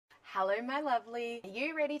Hello my lovely, are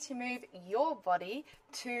you ready to move your body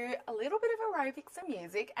to a little bit of aerobics and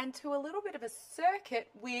music and to a little bit of a circuit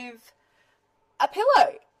with a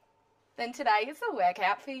pillow? Then today is the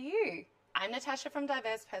workout for you. I'm Natasha from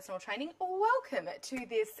Diverse Personal Training. Welcome to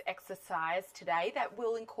this exercise today that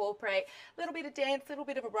will incorporate a little bit of dance, a little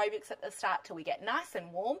bit of aerobics at the start till we get nice and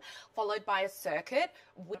warm, followed by a circuit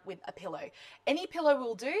with a pillow. Any pillow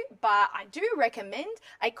will do, but I do recommend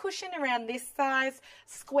a cushion around this size,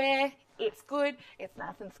 square. It's good, it's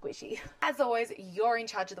nice and squishy. As always, you're in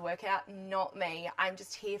charge of the workout, not me. I'm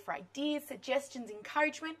just here for ideas, suggestions,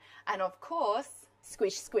 encouragement, and of course,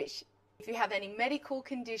 squish, squish. If you have any medical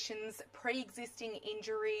conditions, pre-existing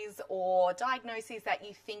injuries or diagnoses that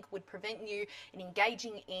you think would prevent you in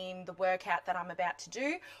engaging in the workout that I'm about to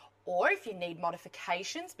do, or if you need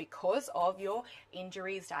modifications because of your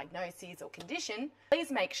injuries, diagnoses or condition,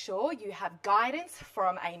 please make sure you have guidance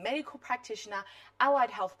from a medical practitioner,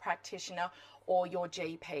 allied health practitioner or your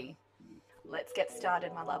GP. Let's get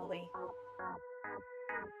started, my lovely.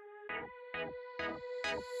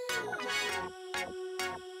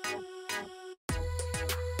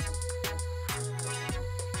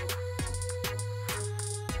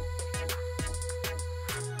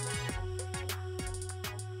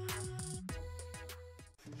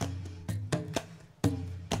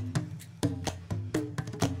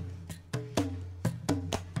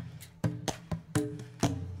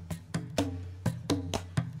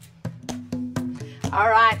 All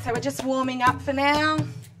right, so we're just warming up for now.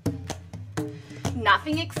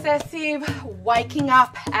 Nothing excessive, waking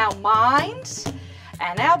up our mind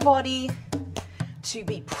and our body to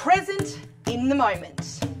be present in the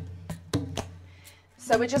moment.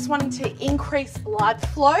 So we're just wanting to increase blood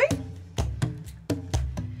flow,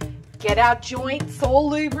 get our joints all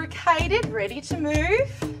lubricated, ready to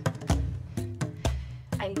move,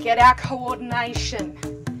 and get our coordination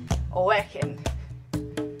working.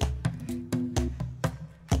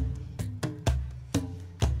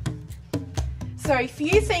 So if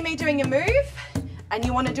you see me doing a move and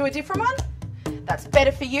you want to do a different one, that's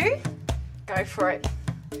better for you, go for it.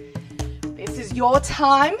 This is your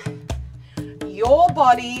time, your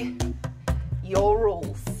body, your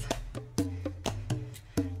rules.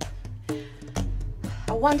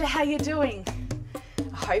 I wonder how you're doing.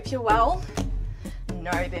 I hope you're well.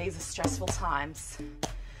 No, these are stressful times.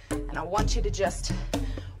 And I want you to just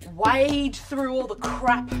wade through all the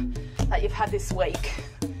crap that you've had this week.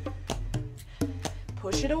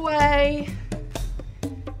 Push it away.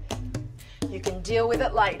 You can deal with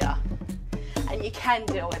it later. And you can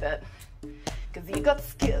deal with it because you've got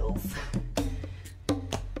skills.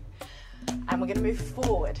 And we're going to move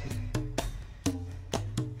forward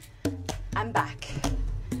and back.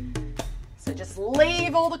 So just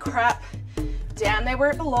leave all the crap down there where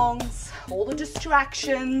it belongs. All the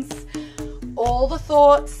distractions, all the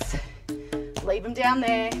thoughts, leave them down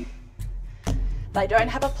there. They don't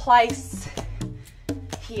have a place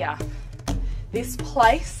here. This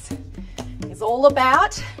place is all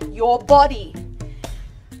about your body,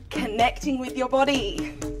 connecting with your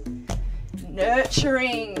body,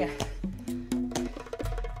 nurturing.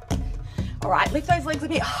 All right, lift those legs a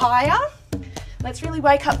bit higher. Let's really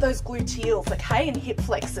wake up those gluteals, okay, and hip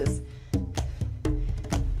flexors.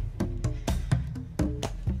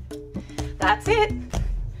 That's it.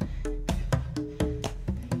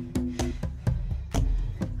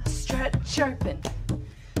 Stretch open.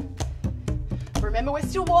 Remember, we're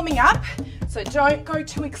still warming up, so don't go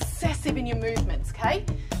too excessive in your movements, okay?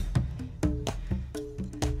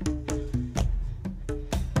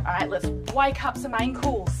 All right, let's wake up some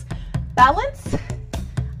ankles. Balance,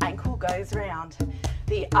 ankle goes round.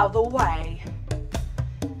 The other way.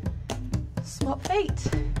 Swap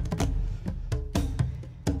feet.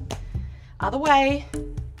 Other way.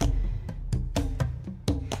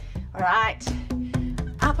 All right,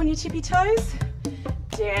 up on your tippy toes,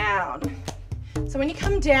 down. So when you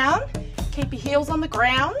come down, keep your heels on the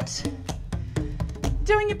ground.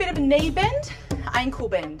 Doing a bit of a knee bend, ankle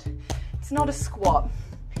bend. It's not a squat.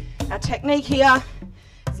 Our technique here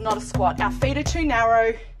is not a squat. Our feet are too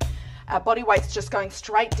narrow. Our body weight's just going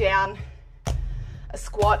straight down. A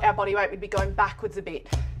squat, our body weight would be going backwards a bit.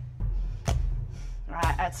 All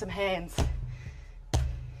right, add some hands.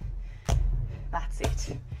 That's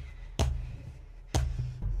it.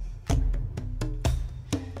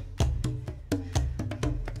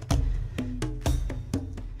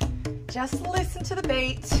 Just listen to the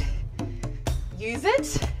beat. Use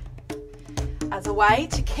it as a way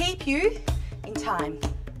to keep you in time.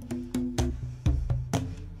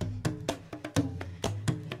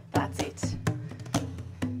 That's it.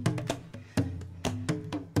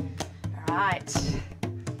 All right.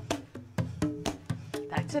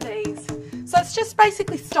 to these. So it's just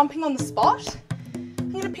basically stomping on the spot.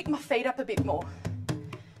 I'm going to pick my feet up a bit more.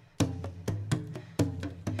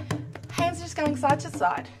 Hands are just going side to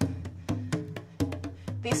side.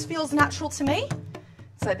 This feels natural to me,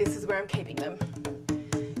 so this is where I'm keeping them.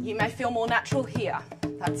 You may feel more natural here.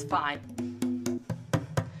 That's fine.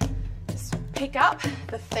 Just pick up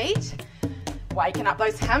the feet, waking up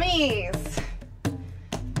those hammies.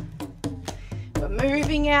 We're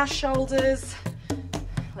moving our shoulders.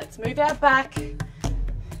 Let's move our back.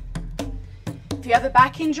 If you have a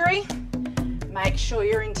back injury, make sure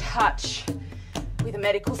you're in touch with a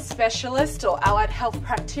medical specialist or allied health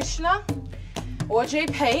practitioner or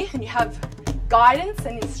GP, and you have guidance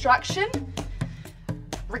and instruction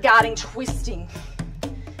regarding twisting.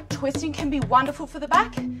 Twisting can be wonderful for the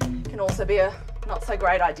back, can also be a not so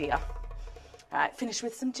great idea. All right, finish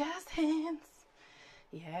with some jazz hands.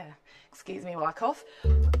 Yeah, excuse me while I cough.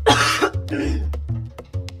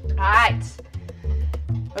 All right,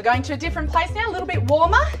 we're going to a different place now, a little bit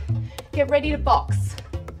warmer. Get ready to box.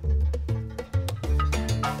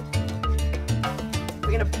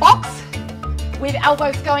 We're gonna box with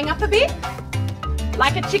elbows going up a bit,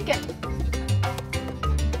 like a chicken.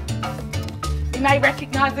 You may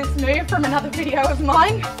recognize this move from another video of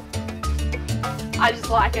mine. I just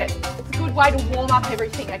like it. It's a good way to warm up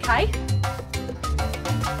everything, okay?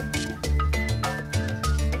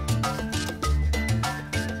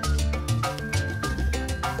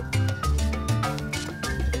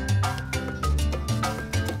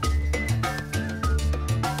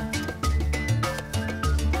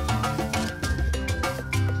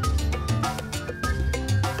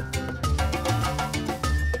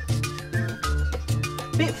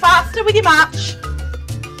 Bit faster with your march.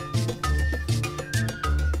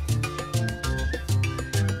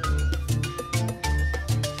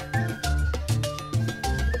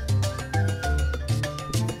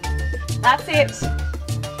 That's it.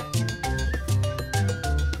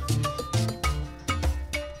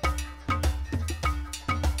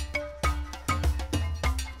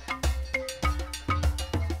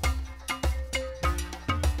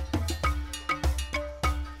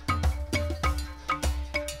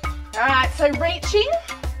 All right, so reaching.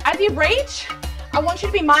 As you reach, I want you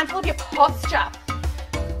to be mindful of your posture.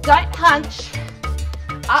 Don't hunch,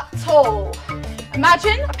 up tall.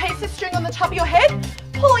 Imagine a piece of string on the top of your head,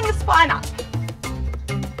 pulling your spine up.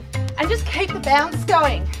 And just keep the bounce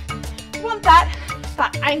going. You want that for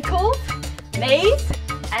ankles, knees,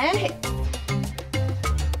 and hips.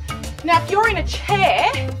 Now, if you're in a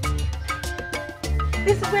chair,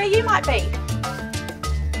 this is where you might be.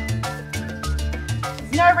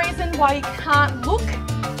 No reason why you can't look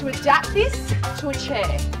to adapt this to a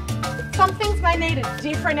chair. Some things may need a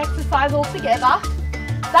different exercise altogether.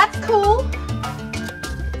 That's cool.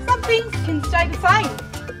 Some things can stay the same.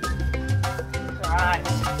 Right.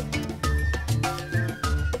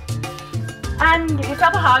 And give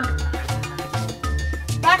yourself a hug.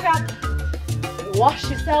 Back up.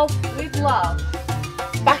 Wash yourself with love.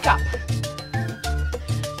 Back up.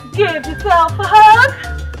 Give yourself a hug.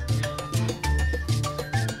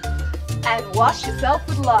 And wash yourself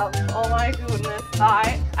with love. Oh my goodness,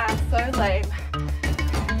 I am so lame.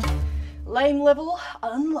 Lame level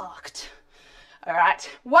unlocked. All right,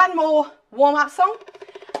 one more warm-up song,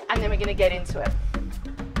 and then we're gonna get into it.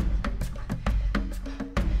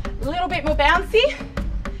 A little bit more bouncy.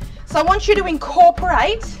 So I want you to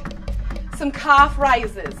incorporate some calf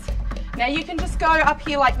raises. Now you can just go up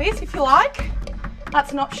here like this if you like.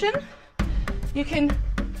 That's an option. You can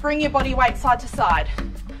bring your body weight side to side.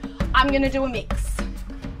 I'm going to do a mix.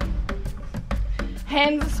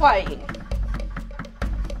 Hands are swaying.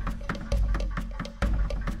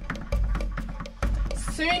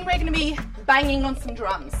 Soon we're going to be banging on some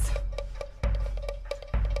drums.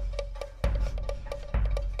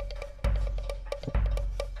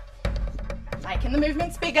 Making the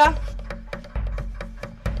movements bigger.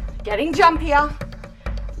 Getting jumpier.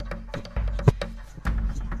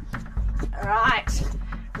 All right,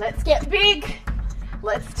 let's get big.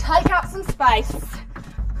 Let's take up some space.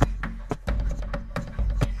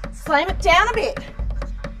 Slam it down a bit.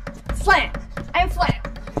 Slam and slam.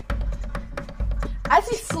 As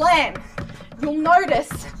you slam, you'll notice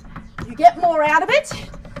you get more out of it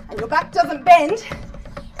and your back doesn't bend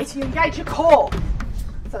if you engage your core.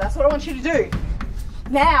 So that's what I want you to do.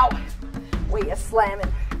 Now we are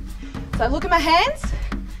slamming. So look at my hands.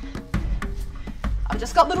 I've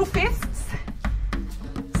just got little fists.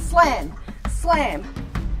 Slam. Slam.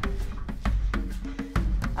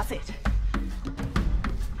 That's it.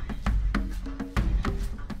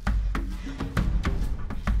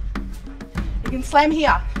 You can slam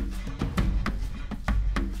here.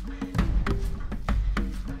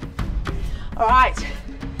 All right,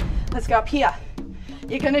 let's go up here.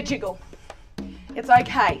 You're gonna jiggle. It's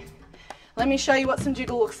okay. Let me show you what some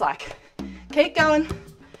jiggle looks like. Keep going.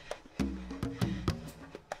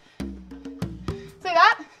 See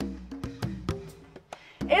that?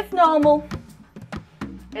 It's normal.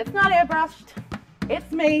 It's not airbrushed.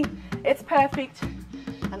 It's me. It's perfect.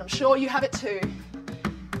 And I'm sure you have it too.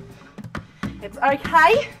 It's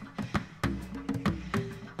okay.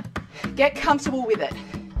 Get comfortable with it.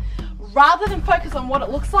 Rather than focus on what it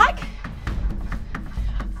looks like,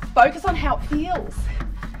 focus on how it feels.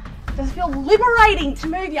 Does it feel liberating to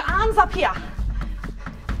move your arms up here?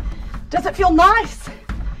 Does it feel nice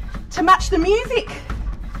to match the music?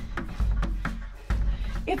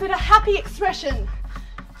 Is it a happy expression?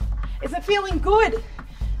 Is it feeling good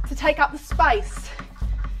to take up the space?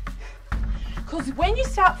 Because when you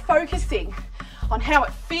start focusing on how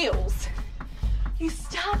it feels, you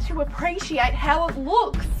start to appreciate how it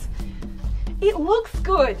looks. It looks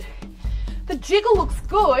good. The jiggle looks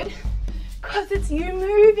good because it's you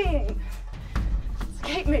moving. So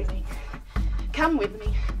keep moving. Come with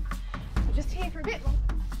me. I'm just here for a bit longer.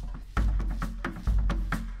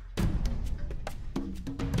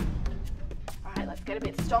 All right, let's get a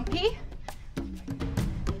bit stompy.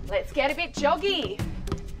 Let's get a bit joggy.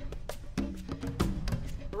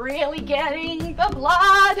 Really getting the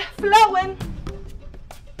blood flowing.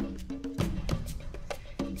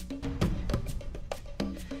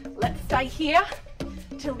 Let's stay here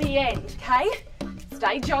till the end, okay?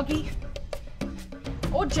 Stay joggy,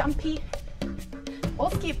 or jumpy,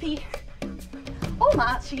 or skippy, or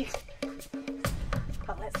marchy.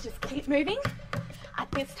 But let's just keep moving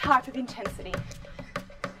at this type of intensity.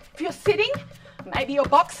 If you're sitting, maybe you're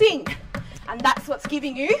boxing, and that's what's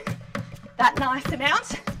giving you that nice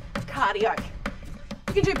amount of cardio.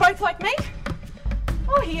 You can do both like me,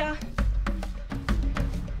 or here.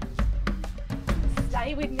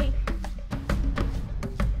 Stay with me.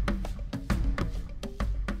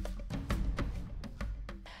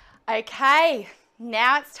 Okay,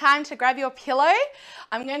 now it's time to grab your pillow.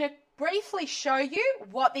 I'm going to briefly show you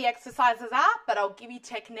what the exercises are, but I'll give you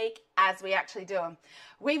technique as we actually do them.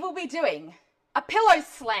 We will be doing a pillow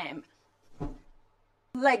slam,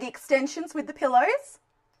 leg extensions with the pillows,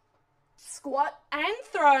 squat and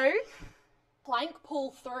throw, plank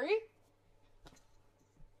pull through,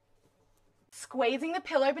 squeezing the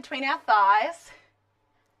pillow between our thighs,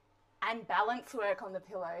 and balance work on the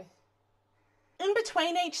pillow. In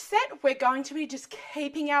between each set, we're going to be just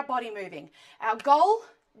keeping our body moving. Our goal,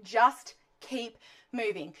 just keep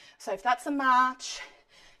moving. So if that's a march,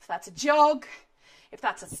 if that's a jog, if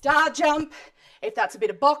that's a star jump, if that's a bit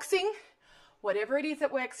of boxing, whatever it is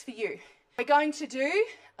that works for you. We're going to do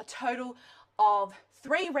a total of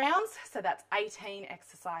 3 rounds, so that's 18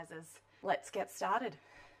 exercises. Let's get started.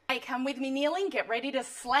 Hey, come with me kneeling, get ready to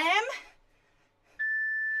slam.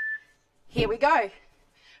 Here we go.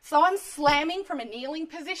 So I'm slamming from a kneeling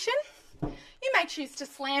position. You may choose to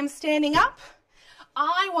slam standing up.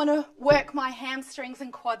 I want to work my hamstrings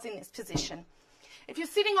and quads in this position. If you're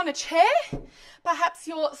sitting on a chair, perhaps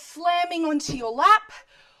you're slamming onto your lap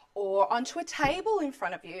or onto a table in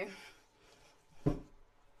front of you.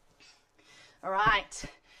 All right,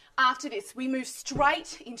 after this, we move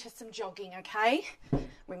straight into some jogging, okay?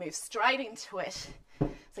 We move straight into it.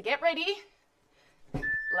 So get ready.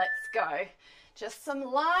 Let's go. Just some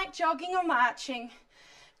light jogging or marching.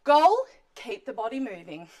 Goal, keep the body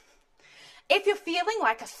moving. If you're feeling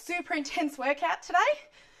like a super intense workout today,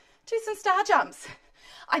 do some star jumps.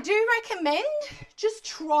 I do recommend just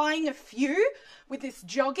trying a few with this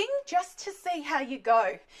jogging just to see how you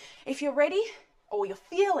go. If you're ready or you're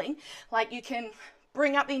feeling like you can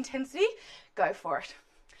bring up the intensity, go for it.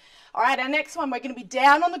 All right, our next one, we're going to be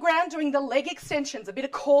down on the ground doing the leg extensions, a bit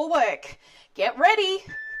of core work. Get ready.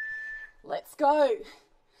 Let's go.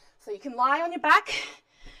 So you can lie on your back,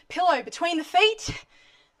 pillow between the feet,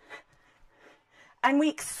 and we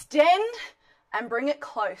extend and bring it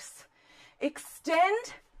close.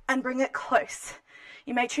 Extend and bring it close.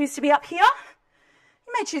 You may choose to be up here.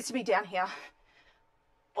 You may choose to be down here.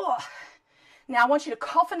 Oh. Now I want you to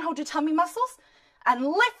cough and hold your tummy muscles and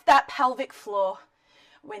lift that pelvic floor.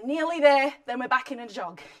 We're nearly there, then we're back in a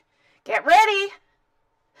jog. Get ready.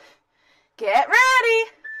 Get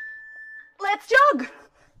ready. Let's jog.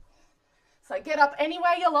 So get up any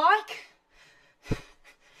way you like.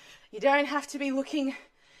 You don't have to be looking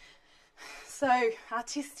so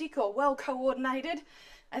artistic or well coordinated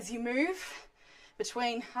as you move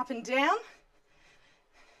between up and down.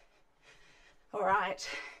 All right,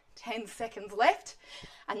 10 seconds left.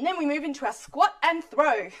 And then we move into our squat and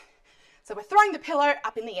throw. So we're throwing the pillow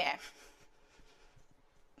up in the air.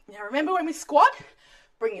 Now remember, when we squat,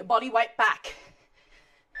 bring your body weight back.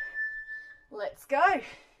 Let's go.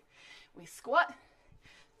 We squat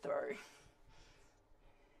through.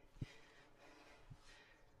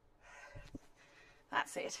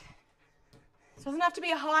 That's it. It doesn't have to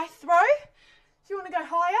be a high throw. If you want to go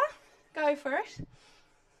higher, go for it.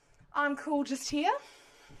 I'm cool just here.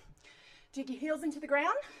 Dig your heels into the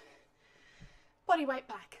ground. Body weight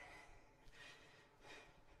back.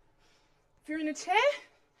 If you're in a chair,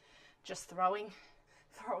 just throwing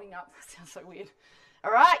up. That sounds so weird.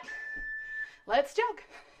 All right, let's jog.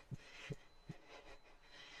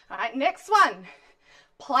 All right, next one.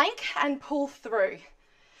 Plank and pull through.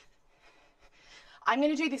 I'm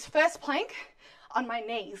going to do this first plank on my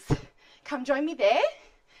knees. Come join me there.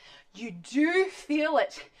 You do feel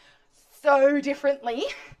it so differently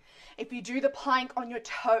if you do the plank on your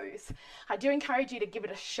toes. I do encourage you to give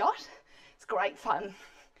it a shot. It's great fun.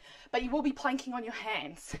 But you will be planking on your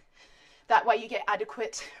hands. That way you get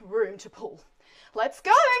adequate room to pull. Let's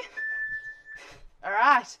go. All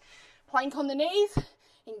right, plank on the knees,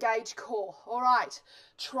 engage core. All right,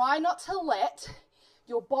 try not to let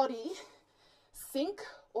your body sink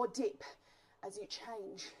or dip as you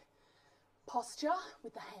change posture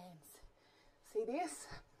with the hands. See this?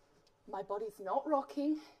 My body's not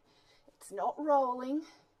rocking, it's not rolling.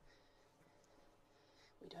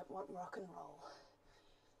 We don't want rock and roll.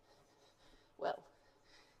 Well,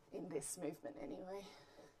 in this movement anyway.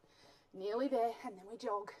 Nearly there, and then we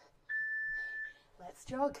jog. Let's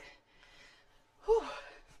jog. Whew.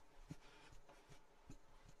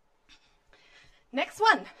 Next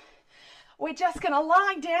one. We're just going to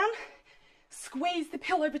lie down, squeeze the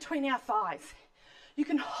pillow between our thighs. You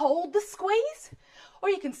can hold the squeeze, or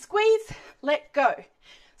you can squeeze, let go.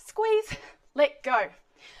 Squeeze, let go.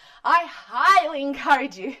 I highly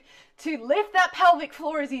encourage you to lift that pelvic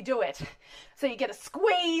floor as you do it. So you get a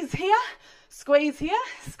squeeze here, squeeze here,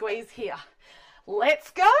 squeeze here.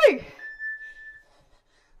 Let's go.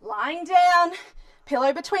 Lying down,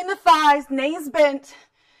 pillow between the thighs, knees bent.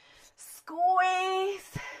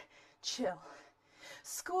 Squeeze, chill.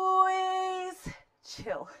 Squeeze,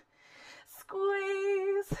 chill.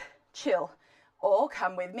 Squeeze, chill. Or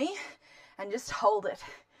come with me and just hold it.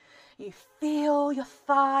 You feel your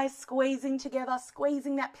thighs squeezing together,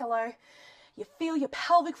 squeezing that pillow. You feel your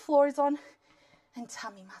pelvic floor is on and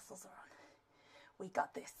tummy muscles are on. We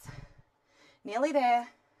got this. Nearly there.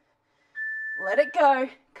 Let it go.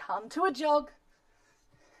 Come to a jog.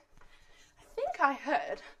 I think I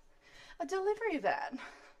heard a delivery van. I'm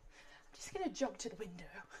just going to jog to the window.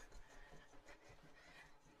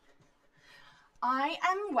 I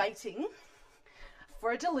am waiting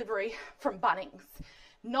for a delivery from Bunnings.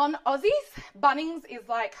 Non-Aussies. Bunnings is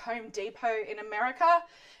like Home Depot in America.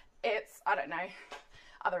 It's, I don't know,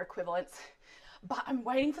 other equivalents. But I'm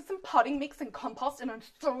waiting for some potting mix and compost and I'm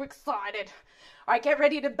so excited. All right, get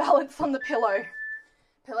ready to balance on the pillow.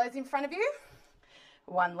 Pillow's in front of you.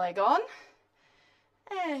 One leg on.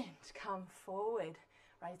 And come forward,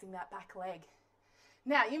 raising that back leg.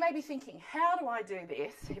 Now, you may be thinking, how do I do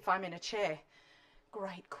this if I'm in a chair?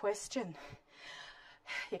 Great question.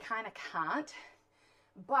 You kind of can't.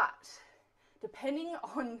 But depending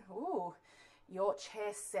on your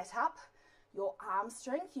chair setup, your arm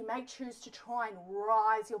strength, you may choose to try and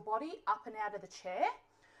rise your body up and out of the chair,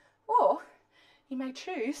 or you may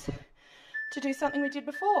choose to do something we did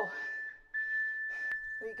before.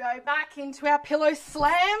 We go back into our pillow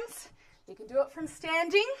slams. You can do it from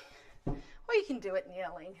standing, or you can do it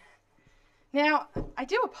kneeling. Now, I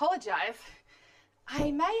do apologise.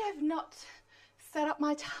 I may have not set up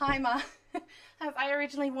my timer as I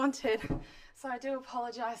originally wanted, so I do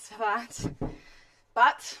apologise for that.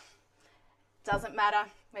 But doesn't matter.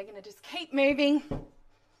 We're going to just keep moving.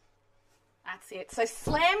 That's it. So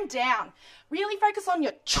slam down. Really focus on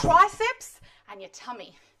your triceps and your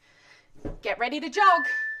tummy. Get ready to jog.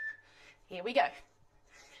 Here we go.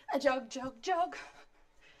 A jog, jog, jog.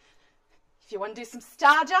 If you want to do some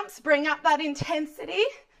star jumps, bring up that intensity.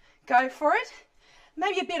 Go for it.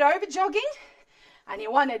 Maybe a bit over jogging. And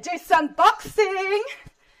you want to do some boxing.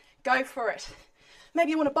 Go for it.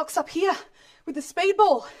 Maybe you want to box up here with the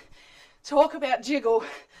speedball. Talk about jiggle.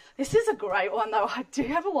 This is a great one though. I do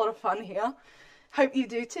have a lot of fun here. Hope you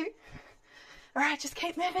do too. All right, just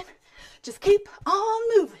keep moving. Just keep on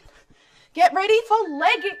moving. Get ready for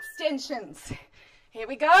leg extensions. Here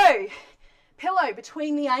we go. Pillow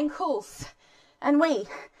between the ankles. And we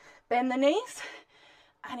bend the knees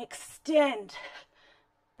and extend.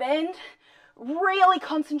 Bend. Really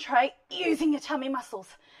concentrate using your tummy muscles.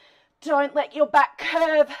 Don't let your back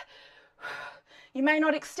curve. You may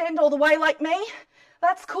not extend all the way like me.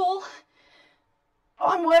 That's cool.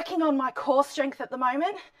 I'm working on my core strength at the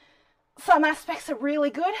moment. Some aspects are really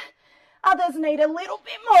good. Others need a little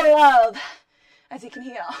bit more love, as you can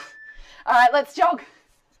hear. All right, let's jog.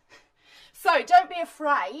 So don't be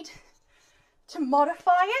afraid to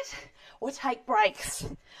modify it or take breaks.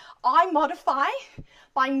 I modify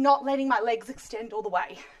by not letting my legs extend all the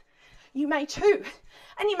way. You may too.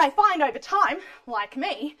 And you may find over time, like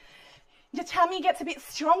me, your tummy gets a bit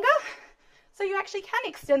stronger, so you actually can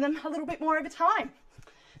extend them a little bit more over time.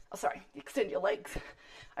 Oh, sorry, extend your legs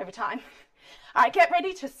over time. All right, get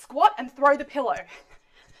ready to squat and throw the pillow.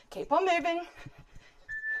 Keep on moving.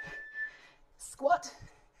 Squat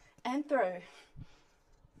and throw.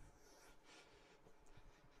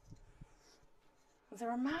 There's a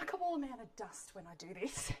remarkable amount of dust when I do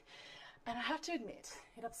this, and I have to admit,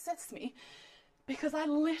 it upsets me because I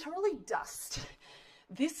literally dust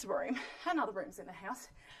this room and other rooms in the house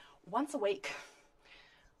once a week.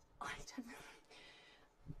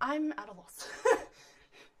 I'm at a loss.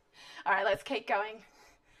 All right, let's keep going.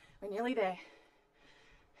 We're nearly there.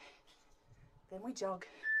 Then we jog.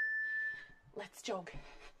 Let's jog.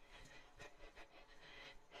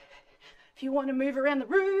 If you want to move around the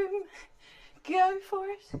room, go for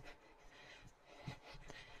it.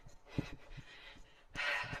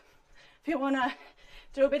 If you want to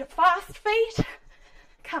do a bit of fast feet,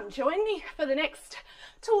 come join me for the next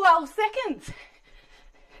 12 seconds.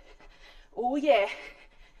 Oh yeah.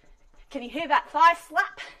 Can you hear that thigh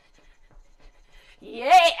slap?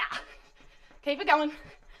 Yeah. Keep it going.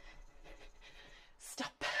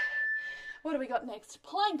 Stop. What do we got next?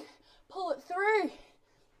 Plank. Pull it through.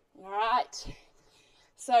 All right.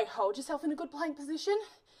 So hold yourself in a good plank position.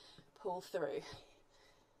 Pull through.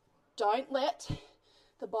 Don't let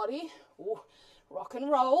the body rock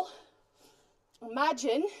and roll.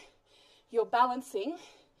 Imagine you're balancing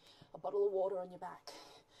a bottle of water on your back.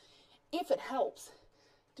 If it helps,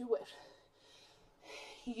 do it.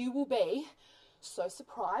 You will be so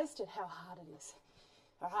surprised at how hard it is.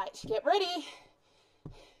 All right, get ready.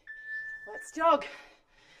 Let's jog.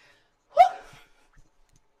 Woo.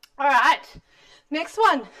 All right, next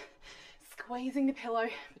one. Squeezing the pillow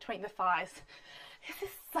between the thighs. This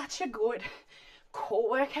is such a good core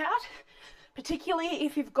workout, particularly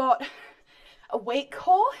if you've got a weak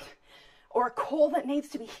core or a core that needs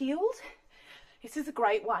to be healed. This is a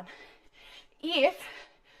great one. If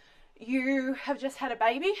you have just had a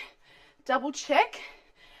baby, double check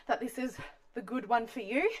that this is the good one for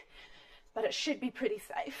you, but it should be pretty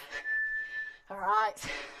safe. All right,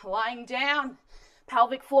 lying down,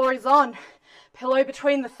 pelvic floor is on, pillow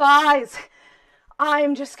between the thighs.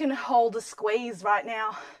 I'm just going to hold a squeeze right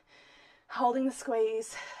now. Holding the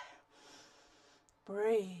squeeze.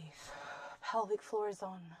 Breathe. Pelvic floor is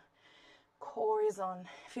on. Core is on.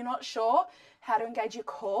 If you're not sure how to engage your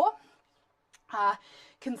core,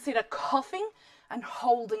 consider coughing and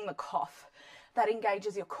holding the cough. That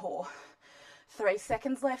engages your core. 3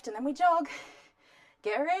 seconds left and then we jog.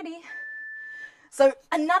 Get ready. So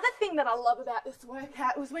another thing that I love about this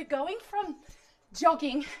workout is we're going from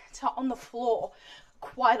jogging to on the floor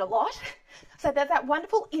quite a lot. So there's that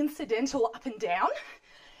wonderful incidental up and down.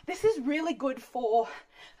 This is really good for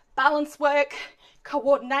balance work,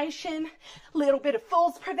 coordination, a little bit of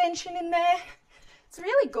falls prevention in there. It's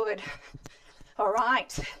really good. All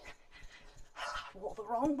right. I wore the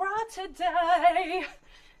wrong bra today.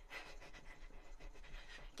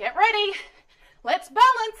 Get ready. Let's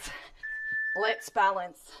balance. Let's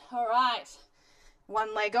balance. All right.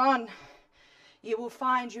 One leg on. You will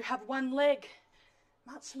find you have one leg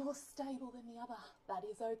much more stable than the other. That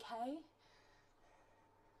is okay.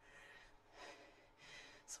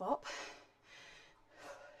 Swap.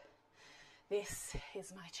 This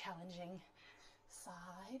is my challenging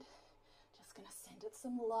side. Just going to send it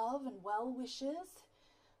some love and well wishes.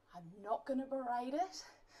 I'm not going to berate it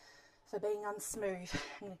for being unsmooth.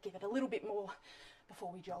 I'm going to give it a little bit more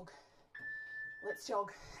before we jog. Let's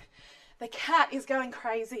jog. The cat is going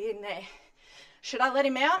crazy in there. Should I let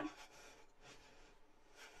him out?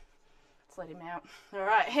 Let's let him out. All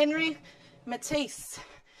right, Henry Matisse.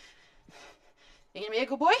 You gonna be a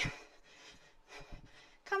good boy?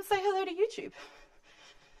 Come say hello to YouTube.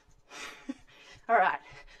 All right,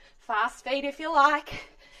 fast feet if you like.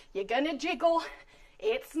 You're gonna jiggle.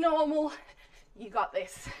 It's normal. You got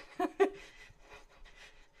this.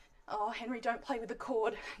 Oh, Henry, don't play with the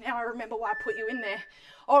cord. Now I remember why I put you in there.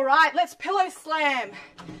 All right, let's pillow slam.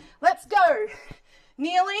 Let's go.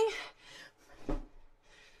 Kneeling.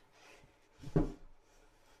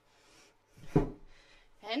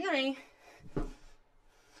 Henry.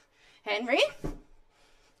 Henry.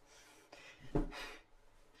 And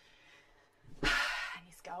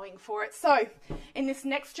he's going. going for it. So in this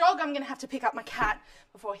next jog, I'm going to have to pick up my cat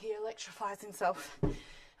before he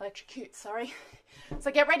electrocutes, sorry. So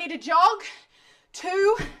get ready to jog.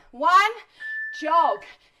 2, 1, jog.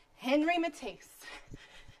 Henry Matisse.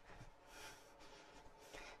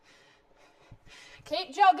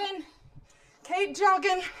 Keep jogging. Keep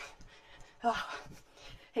jogging. Oh,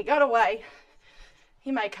 he got away.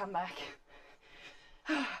 He may come back.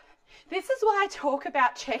 This is why I talk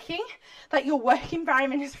about checking that your work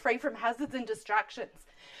environment is free from hazards and distractions.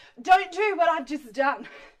 Don't do what I've just done.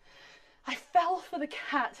 I fell for the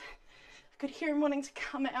cat. I could hear him wanting to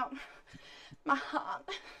come out. My heart.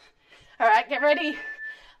 All right, get ready.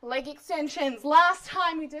 Leg extensions. Last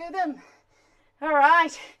time we do them. All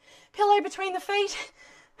right. Pillow between the feet.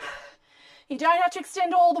 You don't have to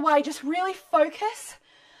extend all the way. Just really focus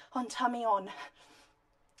on tummy on.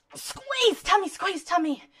 Squeeze tummy, squeeze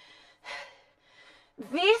tummy.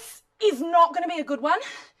 This is not going to be a good one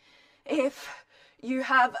if you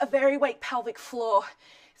have a very weak pelvic floor.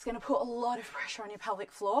 It's going to put a lot of pressure on your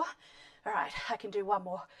pelvic floor. All right, I can do one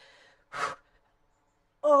more.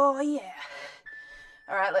 Oh, yeah.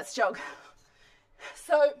 All right, let's jog.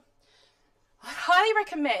 So I highly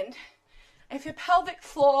recommend if your pelvic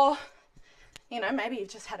floor, maybe you've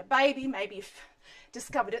just had a baby, maybe you've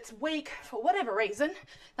discovered it's weak for whatever reason,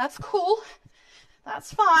 that's cool,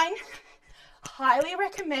 that's fine. Highly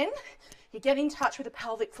recommend you get in touch with a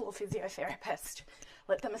pelvic floor physiotherapist.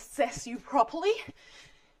 Let them assess you properly,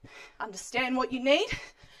 understand what you need,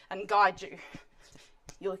 and guide you.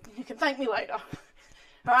 You can thank me later.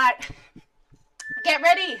 All right, get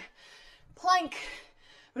ready. Plank.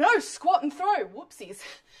 No, squat and throw. Whoopsies.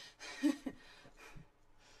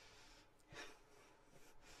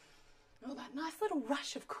 Oh, that nice little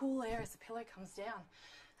rush of cool air as the pillow comes down.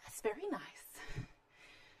 That's very nice.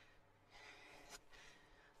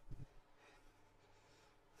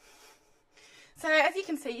 So as you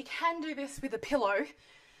can see, you can do this with a pillow,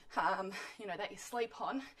 that you sleep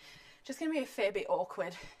on. Just going to be a fair bit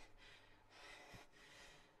awkward.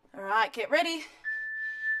 All right, get ready.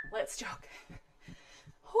 Let's jog.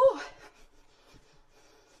 Whew.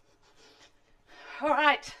 All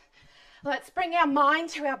right, let's bring our mind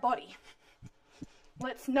to our body.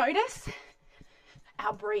 Let's notice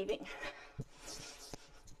our breathing.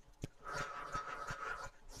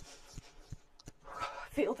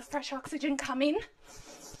 Feel the fresh oxygen come in.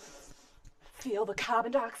 Feel the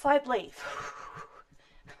carbon dioxide leave.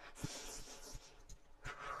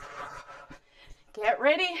 Get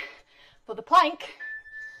ready for the plank.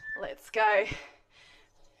 Let's go.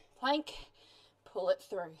 Plank, pull it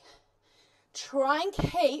through. Try and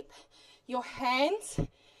keep your hands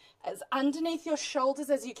as underneath your shoulders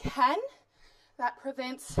as you can. That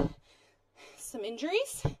prevents some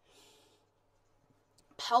injuries.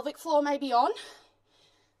 Pelvic floor may be on.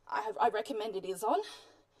 I recommend it is on. All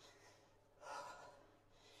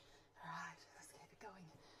right, let's keep it going.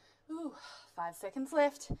 Ooh, 5 seconds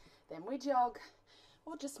left. Then we jog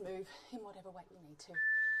or just move in whatever way we need to.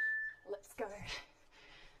 Let's go.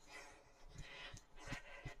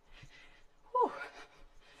 Whew.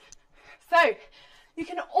 So you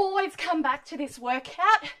can always come back to this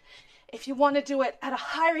workout if you want to do it at a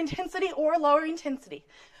higher intensity or a lower intensity.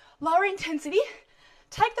 Lower intensity,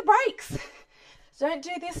 take the breaks. Don't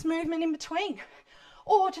do this movement in between,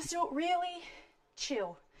 or just do it really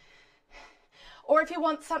chill. Or if you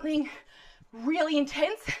want something really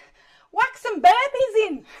intense, whack some burpees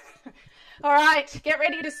in. All right, get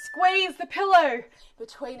ready to squeeze the pillow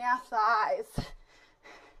between our thighs.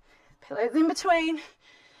 Pillows in between.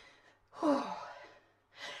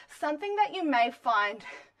 Something that you may find,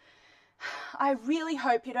 I really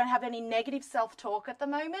hope you don't have any negative self-talk at the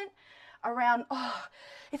moment around,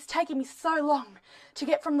 it's taking me so long to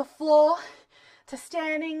get from the floor to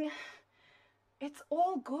standing. It's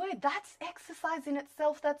all good. That's exercise in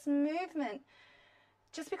itself. That's movement.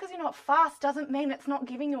 Just because you're not fast doesn't mean it's not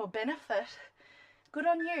giving you a benefit. Good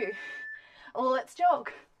on you. Let's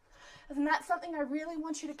jog. And that's something I really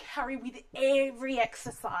want you to carry with every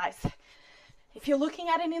exercise. If you're looking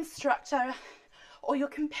at an instructor or you're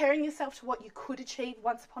comparing yourself to what you could achieve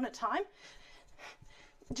once upon a time,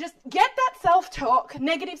 just get that self-talk,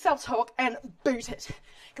 negative self-talk, and boot it,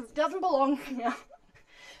 because it doesn't belong here.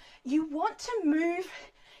 You want to move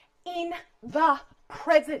in the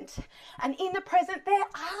present, and in the present there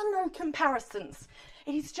are no comparisons.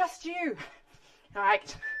 It is just you. All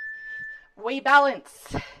right, we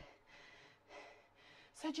balance.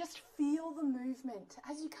 So just feel the movement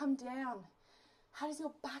as you come down. How does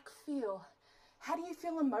your back feel? How do you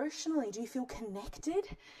feel emotionally? Do you feel connected?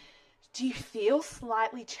 Do you feel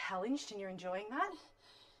slightly challenged and you're enjoying that?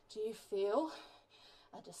 Do you feel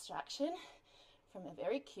a distraction from a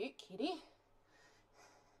very cute kitty.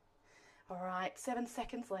 All right, 7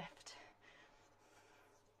 seconds left.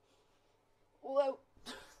 Whoa.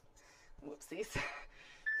 Whoopsies.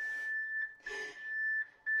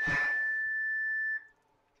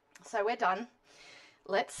 So we're done.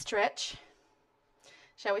 Let's stretch.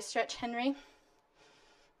 Shall we stretch, Henry?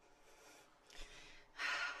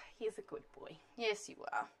 He's a good boy. Yes, you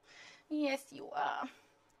are. Yes, you are.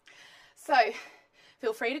 So,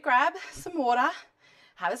 feel free to grab some water,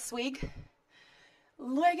 have a swig.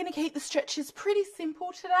 We're going to keep the stretches pretty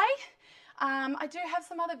simple today. I do have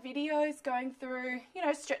some other videos going through,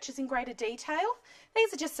 stretches in greater detail.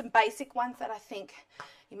 These are just some basic ones that I think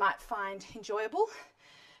you might find enjoyable.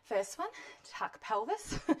 First one, tuck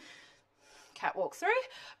pelvis. Cat walk through,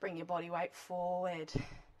 bring your body weight forward.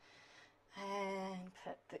 And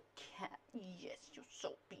put the cat. Yes, you're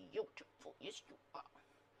so beautiful. Yes, you are.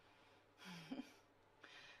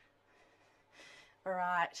 All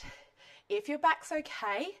right. If your back's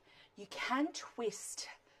okay, you can twist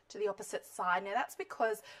to the opposite side. Now that's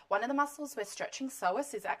because one of the muscles we're stretching,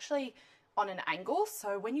 psoas, is actually on an angle.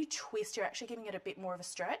 So when you twist, you're actually giving it a bit more of a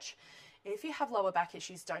stretch. If you have lower back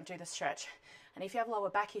issues, don't do the stretch. And if you have lower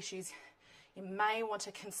back issues, you may want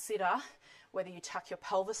to consider whether you tuck your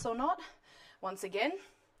pelvis or not. Once again,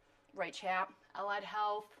 reach out, allied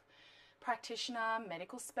health practitioner,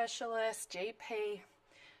 medical specialist, GP,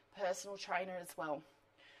 personal trainer as well.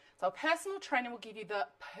 So a personal trainer will give you the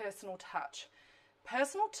personal touch.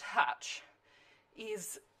 Personal touch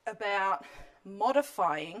is about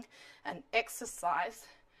modifying an exercise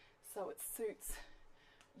so it suits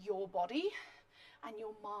your body and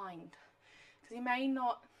your mind. Because you may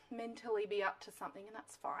not mentally be up to something, and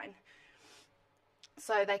that's fine.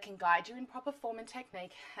 So they can guide you in proper form and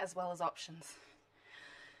technique as well as options.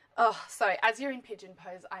 Oh, so as you're in pigeon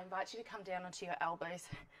pose, I invite you to come down onto your elbows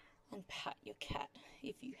and pat your cat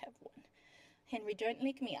if you have one. Henry, don't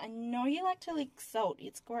lick me. I know you like to lick salt.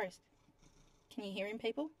 It's gross. Can you hear him,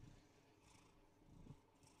 people?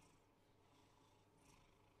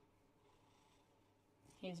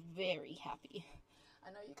 He's very happy.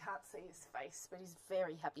 I know you can't see his face, but he's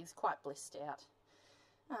very happy. He's quite blissed out.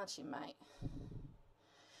 Aren't you, mate?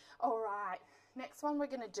 All right, next one we're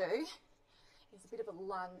going to do is a bit of a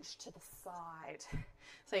lunge to the side.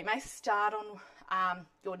 So you may start on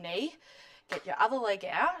your knee, get your other leg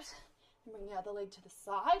out, and bring your other leg to the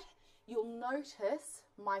side. You'll notice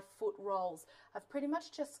my foot rolls. I've pretty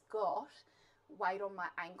much just got weight on my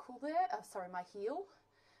ankle there, my heel,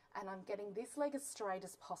 and I'm getting this leg as straight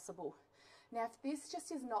as possible. Now, if this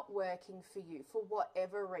just is not working for you for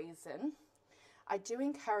whatever reason, I do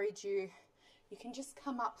encourage you, you can just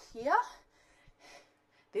come up here.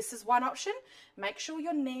 This is one option. Make sure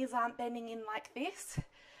your knees aren't bending in like this.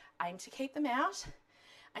 Aim to keep them out.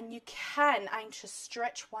 And you can aim to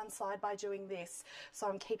stretch one side by doing this. So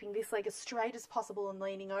I'm keeping this leg as straight as possible and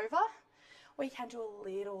leaning over. Or you can do a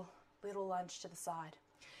little lunge to the side.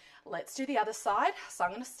 Let's do the other side. So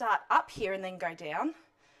I'm going to start up here and then go down.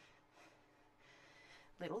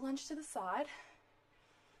 Little lunge to the side.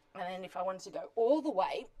 And then if I wanted to go all the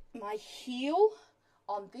way, my heel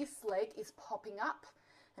on this leg is popping up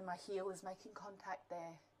and my heel is making contact there.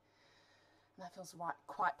 And that feels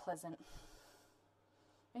quite pleasant.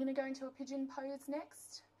 We're going to go into a pigeon pose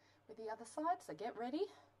next with the other side, so get ready.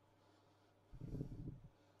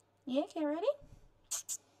 Yeah, get ready.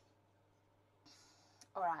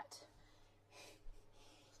 All right.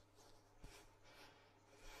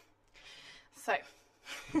 So,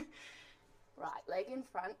 right, leg in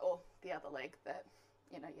front, or the other leg that,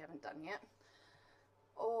 you haven't done yet.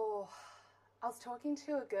 Oh, I was talking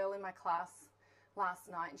to a girl in my class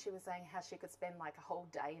last night and she was saying how she could spend like a whole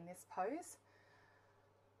day in this pose.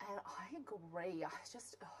 And I agree. I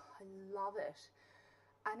love it.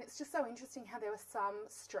 And it's just so interesting how there were some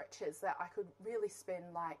stretches that I could really spend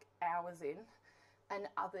like hours in, and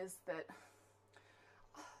others that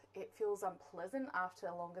it feels unpleasant after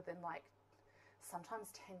longer than like sometimes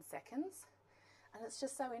 10 seconds. And it's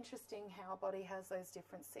just so interesting how our body has those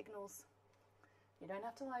different signals. You don't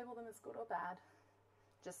have to label them as good or bad.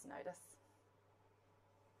 Just notice.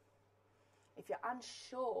 If you're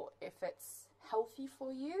unsure if it's healthy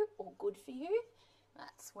for you or good for you,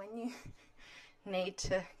 that's when you need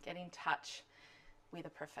to get in touch with a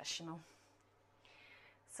professional.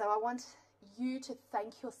 So I want you to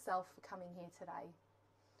thank yourself for coming here today.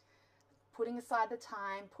 Putting aside the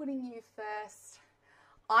time, putting you first.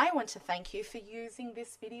 I want to thank you for using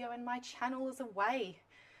this video and my channel as a way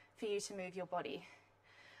for you to move your body.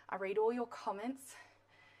 I read all your comments.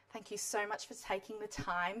 Thank you so much for taking the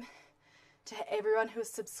time To everyone who has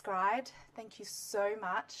subscribed, thank you so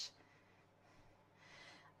much.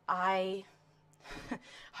 I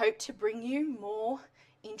hope to bring you more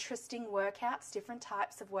interesting workouts, different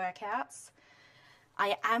types of workouts.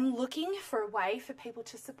 I am looking for a way for people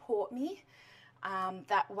to support me.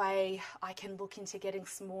 That way I can look into getting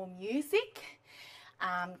some more music,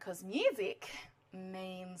 because music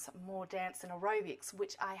means more dance and aerobics,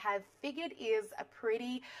 which I have figured is a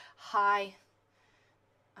pretty high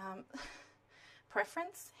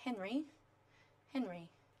preference. Henry,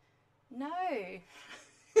 no.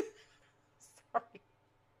 Sorry.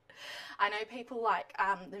 I know people like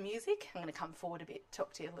the music. I'm going to come forward a bit,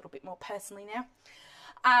 talk to you a little bit more personally now.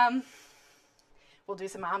 We'll do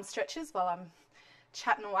some arm stretches while I'm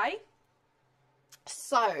chatting away.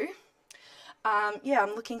 So, yeah,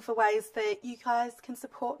 I'm looking for ways that you guys can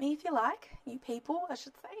support me if you like. You people, I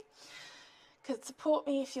should say, could support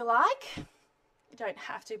me if you like. You don't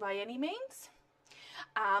have to by any means.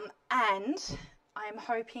 And I'm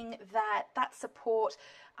hoping that that support,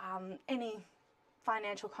 any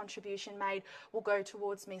financial contribution made, will go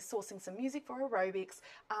towards me sourcing some music for aerobics,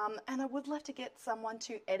 and I would love to get someone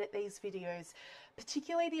to edit these videos,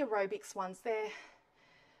 particularly the aerobics ones.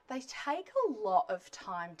 They take a lot of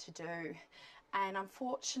time to do, and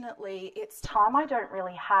unfortunately it's time I don't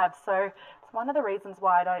really have, so it's one of the reasons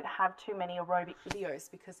why I don't have too many aerobic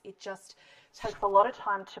videos, because it just takes a lot of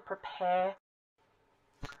time to prepare.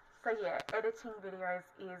 So yeah, editing videos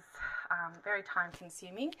is very time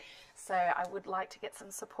consuming, so I would like to get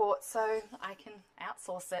some support so I can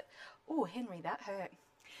outsource it. Oh, Henry, that hurt.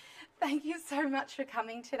 Thank you so much for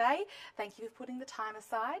coming today. Thank you for putting the time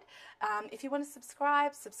aside. If you want to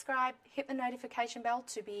subscribe, hit the notification bell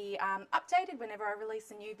to be updated whenever I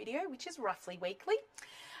release a new video, which is roughly weekly.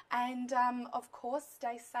 And of course,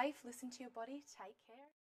 stay safe, listen to your body, take care.